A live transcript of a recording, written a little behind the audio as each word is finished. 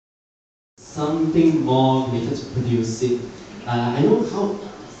something more related to producing. I know how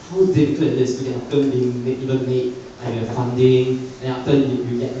difficult it is to get a film being even made, and you have funding, and after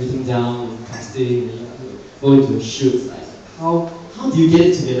you get everything down, and casting, and you have to go into a shoot. Like how do you get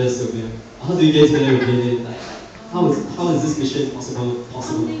it together, Sylvia? How do you get it together with it? Like how is this mission possible?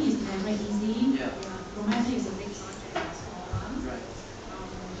 Something is never easy. Yeah. No matter it's a big project or a small one. Right.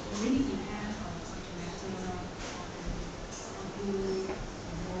 It really depends on the subject matter,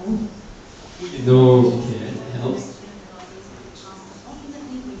 on who you know. Okay, that helps.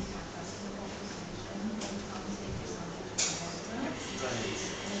 Ultimately, we have a Singapore presentation when it comes to something together. And at the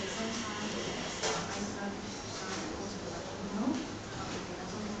same time, there's Iceland post-production now. They also come in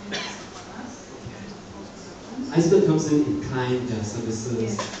to support us in terms of post-production. Iceberg comes in kind services,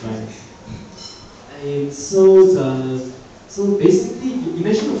 Yes. right? And so basically, you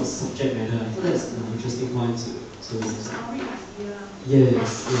mentioned about subject matter. I thought that's an interesting point to Story idea.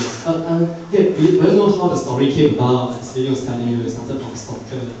 yes, yes. Yeah, we don't know how the story came about. As Sylvia was telling you, it started from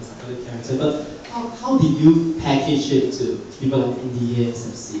Stalker, it started the character. But how did you package it to people like NDA,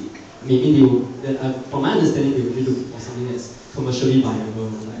 SFC? Maybe from my understanding, they really look for something that's commercially viable.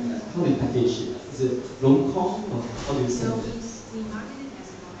 Like, how do you package it? Is it rom-com or how do you sell it? We market it as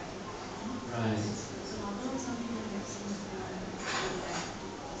a romantic comedy. Right. So although some people have seen the film,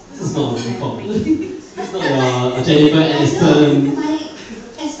 This is not a rom-com. This is not your Jennifer Aniston.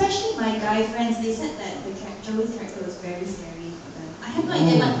 Especially my guy friends, they said that Joey's character was very scary for them. I have no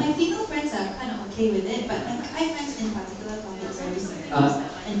idea. My female friends are kind of okay with it, but my guy friends in particular found it very scary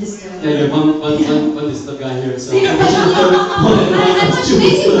and disturbing. Yeah, one disturbed guy here. So I'm not sure.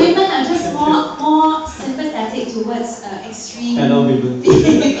 Maybe women are just more sympathetic towards extreme. Fellow women.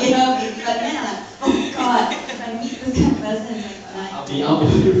 But men are like, oh God, if I meet this kind of person, it's like, I'll be out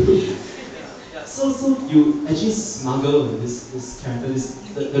with you. So you actually smuggle this character,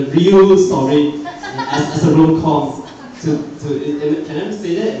 the real story as a rom-com can I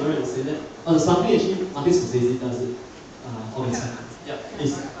say that? Am I right to say that? Oh, something actually Martin Scorsese does it all the time. Yeah,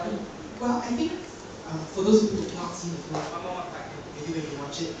 please. Well, I think for those of you who have not seen the film, maybe when you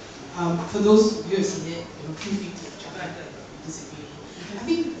watch it, for those of you who have seen it, feel free to jump in and disagree. I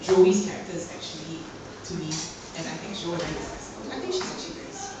think Joey's character is actually, to me, and I think Joanna is, I think she's actually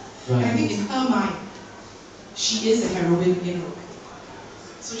very sweet. Right. And I think in her mind, she is a heroine in a romantic comedy.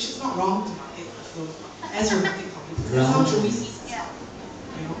 So she's not wrong to market the film as a romantic comedy. That's how Joey sees herself.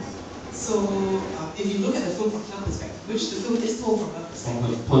 So if you look at the film from her perspective, which the film is told from her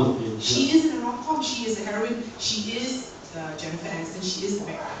perspective, Point of view. she is in a rom-com, she is a heroine, she is Jennifer Aniston, she is the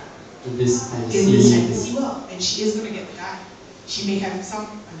bad guy. In this fantasy world, and she is going to get the guy. She may have some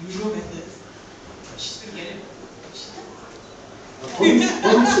unusual methods, but she's going to get it. What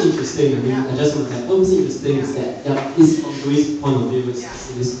makes it interesting, I just want to add, what makes it interesting is that, is from Joey's point of view,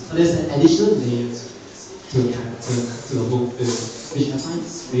 so there's an additional layer to the character, to the whole film, which I find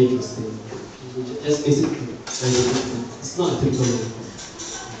very interesting. It just makes it very different. It's not a typical rom-com.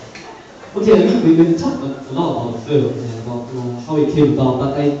 Okay, we talked a lot about the film and about how it came about,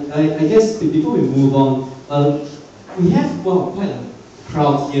 but I guess before we move on, we have quite a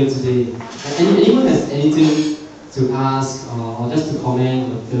crowd here today. Anyone has anything to ask or just to comment on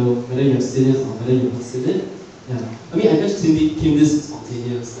the film, whether you have seen it or whether you haven't seen it? Yeah. I mean, I just came this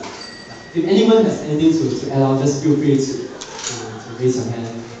spontaneous. If anyone has anything to add on, just feel free to raise your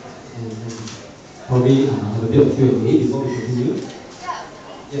hand and probably have a bit of Q&A before we continue.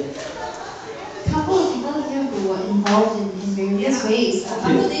 Yeah. Couple of people here who were involved in various ways.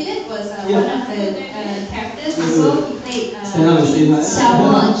 Uncle David was one of the characters. Also, he played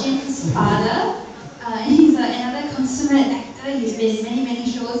Xiao Jin's father. He's another consummate actor. He's been in many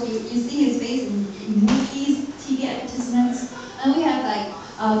shows. You see his face in movies, TV advertisements. And we have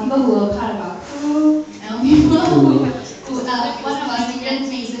people who are part of our crew, and people who are one of our secret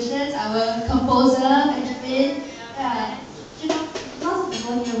musicians, our composer, Benjamin. Lots of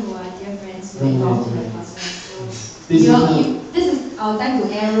people here who are dear friends who are involved in the process. So this is our time to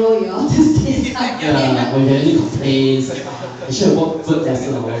arrow you all to stay somewhere. Yeah, when you have any complaints, I should have worked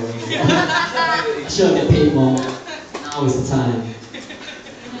lesser or I should have get paid more. Now is the time. And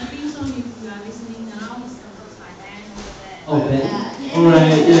I think so if you are listening now, it's composed by Ben over there. Oh, Ben?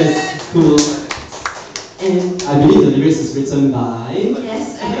 Alright, yes, cool. And I believe the lyrics is written by...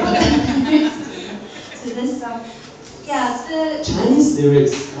 Yes, I wrote the lyrics to this song. Yeah, the Chinese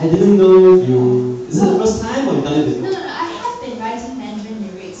lyrics. I didn't know you... Is it the first time or you've done it before? No, I have been writing Mandarin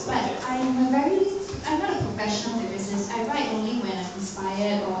lyrics, but I'm not a professional lyricist. I write only when I'm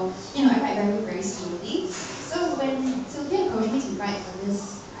inspired or, I write very, very slowly. So when Sylvia approached me to write for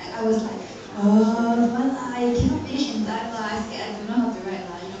this, I was like, but I cannot finish in time, I don't know how to write.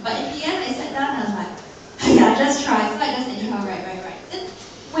 But in the end, I said,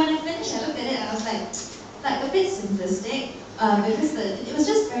 simplistic because it was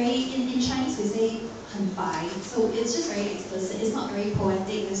just very, in Chinese we say 很白, so it's just very explicit. It's not very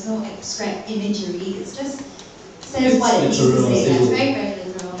poetic, there's no abstract imagery, it's just says what it needs to say. It's very, very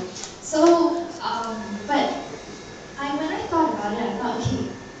literal. So, but when I thought about it, I thought, okay,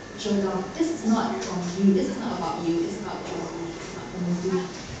 Jordan, this is not from you, this is not about you, it's about Joey, it's not the movie.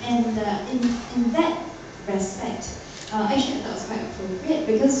 And in that respect, actually I thought it was quite appropriate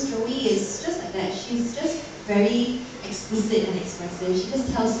because Joey is just like that. She's just very explicit and expressive. She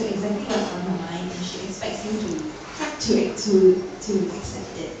just tells you exactly what's on her mind and she expects you to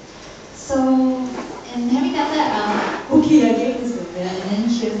accept it. So, and having done that, okay, I gave this to Sylvia, and then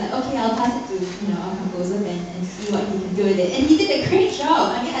she was like, okay, I'll pass it to our composer Ben and see what he can do with it. And he did a great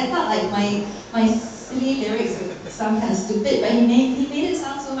job. I mean, I thought like my silly lyrics would sound kind of stupid, but he made it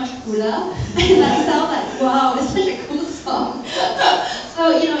sound so much cooler. And like sound like wow, it's such a cool song.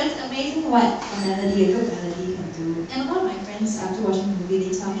 So it's amazing what a good melody can do. And a lot of my friends after watching the movie,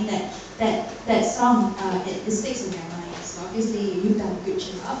 they tell me that song it sticks in their mind. So obviously you've done a good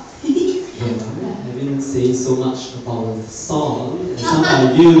job. I didn't say so much about the song. And some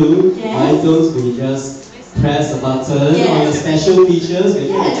of you, why don't we just press a button on the special features,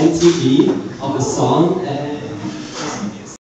 maybe the MTV of the song, and